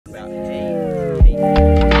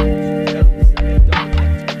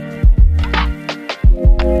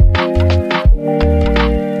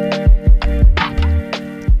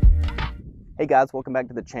guys, welcome back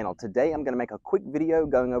to the channel. Today I'm going to make a quick video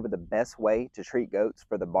going over the best way to treat goats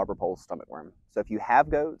for the barber pole stomach worm. So if you have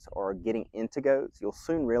goats or are getting into goats, you'll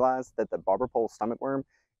soon realize that the barber pole stomach worm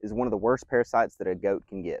is one of the worst parasites that a goat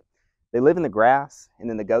can get. They live in the grass, and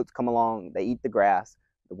then the goats come along, they eat the grass.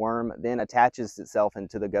 The worm then attaches itself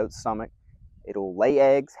into the goat's stomach. It'll lay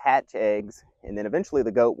eggs, hatch eggs, and then eventually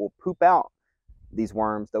the goat will poop out these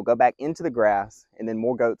worms. They'll go back into the grass, and then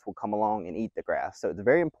more goats will come along and eat the grass. So it's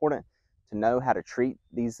very important to know how to treat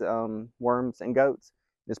these worms in goats.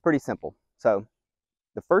 It's pretty simple. So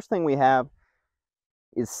the first thing we have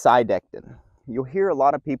is Cydectin. You'll hear a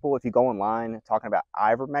lot of people, if you go online, talking about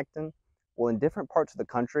ivermectin. Well, in different parts of the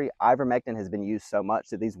country, ivermectin has been used so much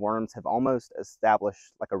that these worms have almost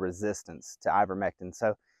established like a resistance to ivermectin.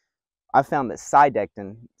 So I found that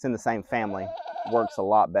Cydectin, it's in the same family, works a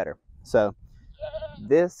lot better. So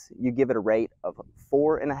this, you give it a rate of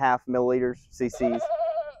 4.5 milliliters cc's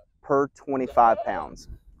per 25 pounds.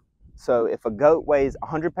 So if a goat weighs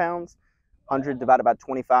 100 pounds, 100 divided by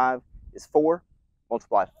 25 is 4.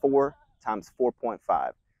 Multiply 4 times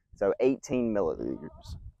 4.5, so 18 milliliters.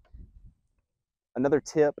 Another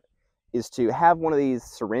tip is to have one of these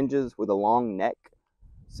syringes with a long neck,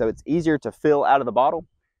 so it's easier to fill out of the bottle,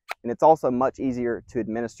 and it's also much easier to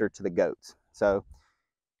administer to the goats. So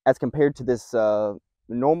as compared to this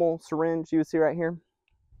normal syringe you would see right here,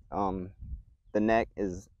 the neck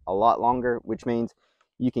is a lot longer, which means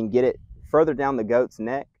you can get it further down the goat's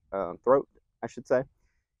neck, throat, I should say,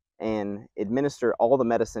 and administer all the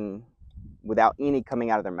medicine without any coming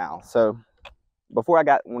out of their mouth. So before I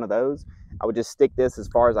got one of those, I would just stick this as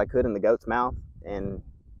far as I could in the goat's mouth, and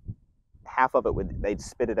half of it they'd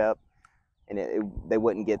spit it up, and they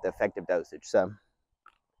wouldn't get the effective dosage. So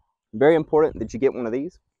very important that you get one of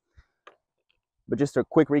these. But just a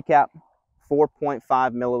quick recap, 4.5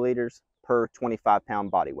 milliliters per 25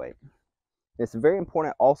 pound body weight. It's very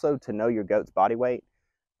important also to know your goat's body weight.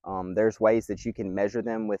 There's ways that you can measure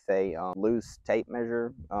them with a loose tape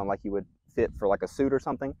measure, like you would fit for like a suit or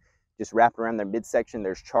something. Just wrap around their midsection.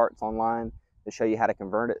 There's charts online to show you how to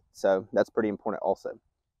convert it. So that's pretty important also.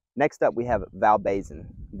 Next up, we have Valbazen.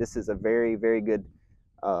 This is a very, very good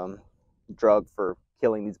drug for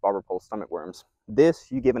killing these barber pole stomach worms.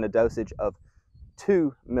 This, you give in a dosage of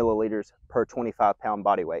 2 milliliters per 25 pound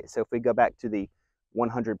body weight. So if we go back to the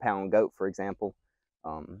 100 pound goat, for example,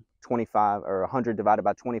 25 or 100 divided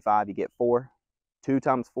by 25, you get 4. 2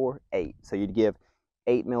 times 4, 8. So you'd give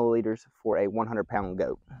 8 milliliters for a 100 pound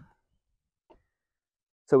goat.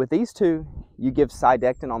 So with these two, you give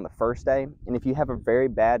Cydectin on the first day, and if you have a very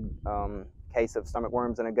bad case of stomach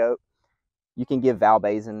worms in a goat, you can give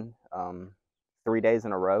Valbazen 3 days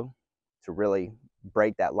in a row to really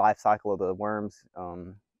break that life cycle of the worms,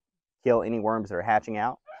 kill any worms that are hatching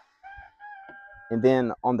out. And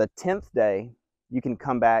then on the 10th day, you can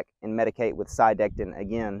come back and medicate with Cydectin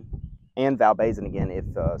again and Valbazen again if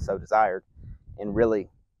so desired, and really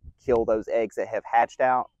kill those eggs that have hatched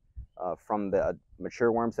out from the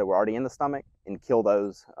mature worms that were already in the stomach, and kill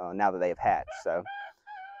those now that they have hatched. So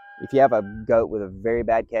if you have a goat with a very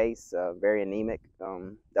bad case, very anemic,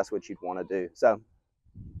 that's what you'd want to do. So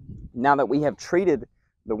now that we have treated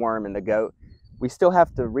the worm in the goat, we still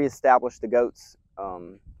have to reestablish the goat's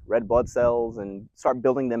red blood cells and start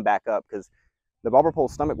building them back up, because the barber pole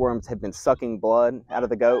stomach worms have been sucking blood out of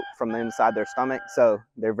the goat from the inside their stomach, so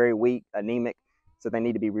they're very weak, anemic, so they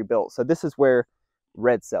need to be rebuilt. So this is where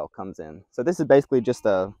red cell comes in. So this is basically just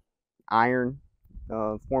a iron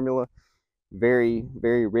formula, very,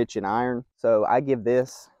 very rich in iron. So I give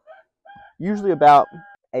this usually about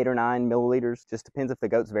 8 or 9 milliliters, just depends if the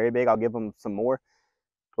goat's very big, I'll give them some more.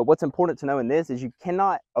 But what's important to know in this is you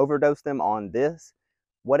cannot overdose them on this.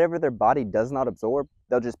 Whatever their body does not absorb,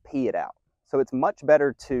 they'll just pee it out. So it's much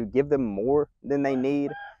better to give them more than they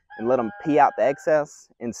need and let them pee out the excess,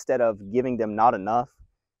 instead of giving them not enough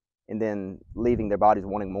and then leaving their bodies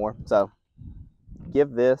wanting more. So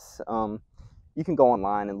give this. You can go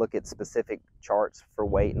online and look at specific charts for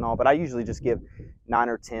weight and all, but I usually just give 9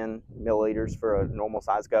 or 10 milliliters for a normal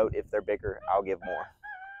size goat. If they're bigger, I'll give more.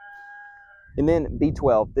 And then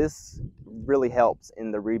B12, this really helps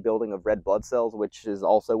in the rebuilding of red blood cells, which is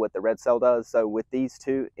also what the red cell does. So with these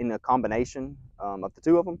two in a combination of the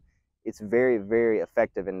two of them, it's very, very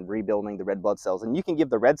effective in rebuilding the red blood cells. And you can give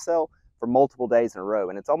the red cell for multiple days in a row,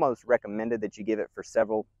 and it's almost recommended that you give it for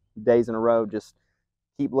several days in a row. Just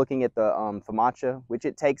keep looking at the Haemonchus, which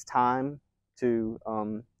it takes time to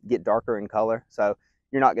get darker in color. So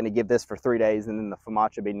you're not going to give this for 3 days and then the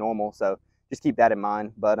Haemonchus be normal. So just keep that in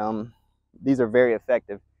mind. But these are very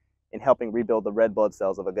effective in helping rebuild the red blood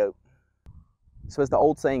cells of a goat. So as the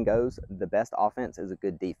old saying goes, the best offense is a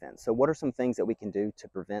good defense. So what are some things that we can do to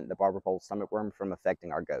prevent the barber pole stomach worm from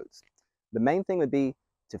affecting our goats? The main thing would be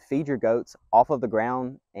to feed your goats off of the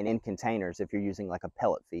ground and in containers if you're using like a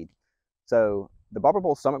pellet feed. So the barber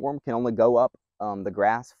pole stomach worm can only go up the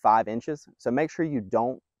grass 5 inches. So make sure you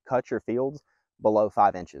don't cut your fields below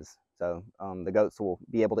 5 inches. So the goats will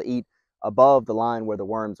be able to eat above the line where the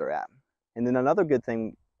worms are at. And then another good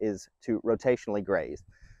thing is to rotationally graze.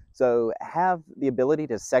 So have the ability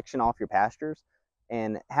to section off your pastures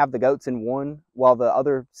and have the goats in one while the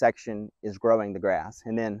other section is growing the grass.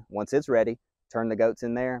 And then once it's ready, turn the goats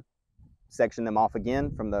in there, section them off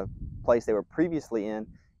again from the place they were previously in,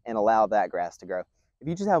 and allow that grass to grow. If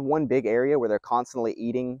you just have one big area where they're constantly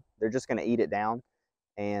eating, they're just going to eat it down,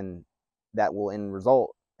 and that will in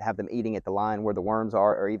result have them eating at the line where the worms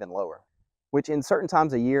are or even lower, which in certain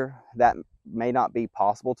times of year that may not be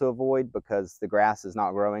possible to avoid because the grass is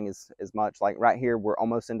not growing as much. Like right here, we're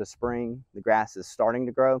almost into spring, the grass is starting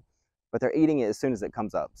to grow, but they're eating it as soon as it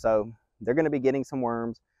comes up. So they're going to be getting some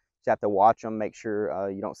worms. You have to watch them, make sure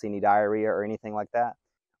you don't see any diarrhea or anything like that.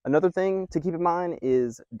 Another thing to keep in mind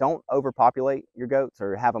is don't overpopulate your goats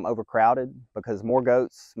or have them overcrowded, because more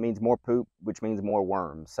goats means more poop, which means more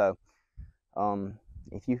worms. So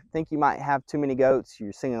if you think you might have too many goats,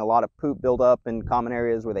 you're seeing a lot of poop build up in common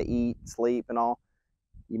areas where they eat, sleep, and all,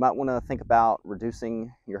 you might want to think about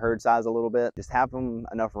reducing your herd size a little bit. Just have them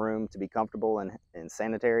enough room to be comfortable and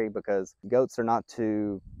sanitary, because goats are not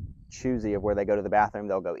too choosy of where they go to the bathroom.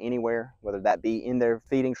 They'll go anywhere, whether that be in their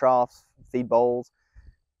feeding troughs, feed bowls,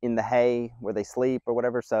 in the hay where they sleep or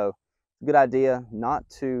whatever. So it's a good idea not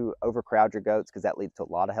to overcrowd your goats, because that leads to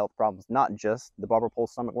a lot of health problems, not just the barber pole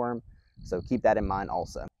stomach worm. So keep that in mind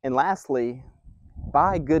also. And lastly,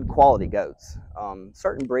 buy good quality goats.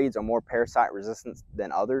 Certain breeds are more parasite resistant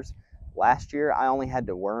than others. Last year, I only had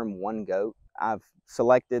to worm one goat. I've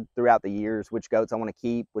selected throughout the years which goats I want to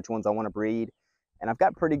keep, which ones I want to breed. And I've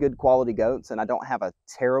got pretty good quality goats, and I don't have a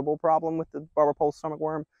terrible problem with the barber pole stomach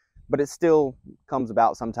worm, but it still comes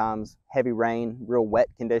about sometimes. Heavy rain, real wet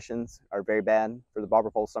conditions are very bad for the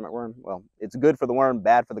barber pole stomach worm. Well, it's good for the worm,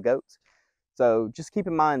 bad for the goats. So just keep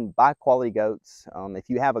in mind, buy quality goats. If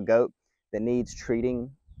you have a goat that needs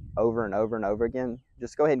treating over and over and over again,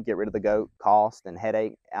 just go ahead and get rid of the goat. Cost and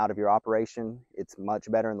headache out of your operation. It's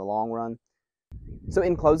much better in the long run. So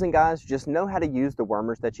in closing, guys, just know how to use the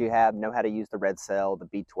wormers that you have, know how to use the red cell, the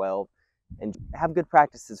B12, and have good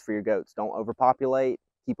practices for your goats. Don't overpopulate,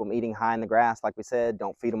 keep them eating high in the grass, like we said,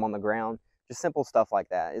 don't feed them on the ground, just simple stuff like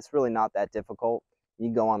that. It's really not that difficult. You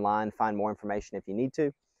can go online, find more information if you need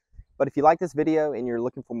to. But if you like this video and you're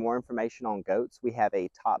looking for more information on goats, we have a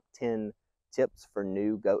top 10 tips for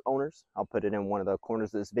new goat owners. I'll put it in one of the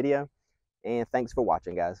corners of this video. And thanks for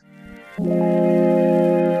watching, guys.